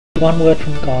one word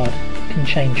from God can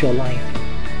change your life.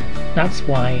 That's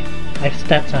why I've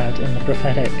stepped out in the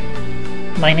prophetic.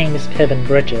 My name is Piven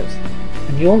Bridges,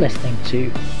 and you're listening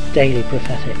to Daily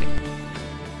Prophetic.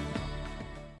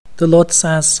 The Lord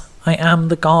says, I am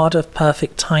the God of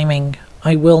perfect timing.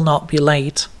 I will not be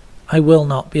late. I will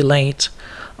not be late.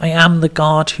 I am the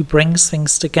God who brings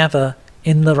things together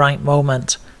in the right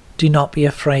moment. Do not be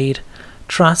afraid.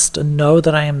 Trust and know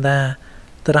that I am there,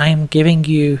 that I am giving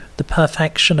you the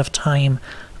perfection of time.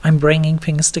 I'm bringing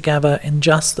things together in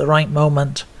just the right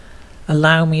moment.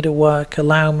 Allow me to work.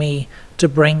 Allow me to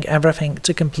bring everything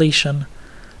to completion.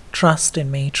 Trust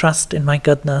in me. Trust in my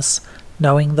goodness,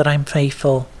 knowing that I'm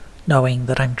faithful, knowing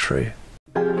that I'm true.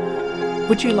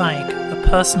 Would you like a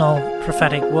personal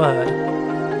prophetic word?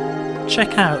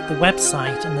 Check out the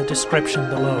website in the description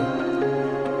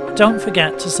below. Don't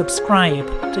forget to subscribe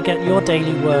to get your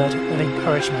daily word of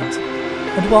encouragement.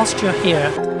 And whilst you're here,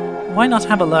 why not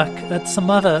have a look at some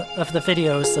other of the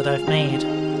videos that I've made?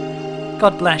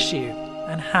 God bless you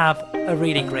and have a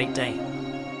really great day.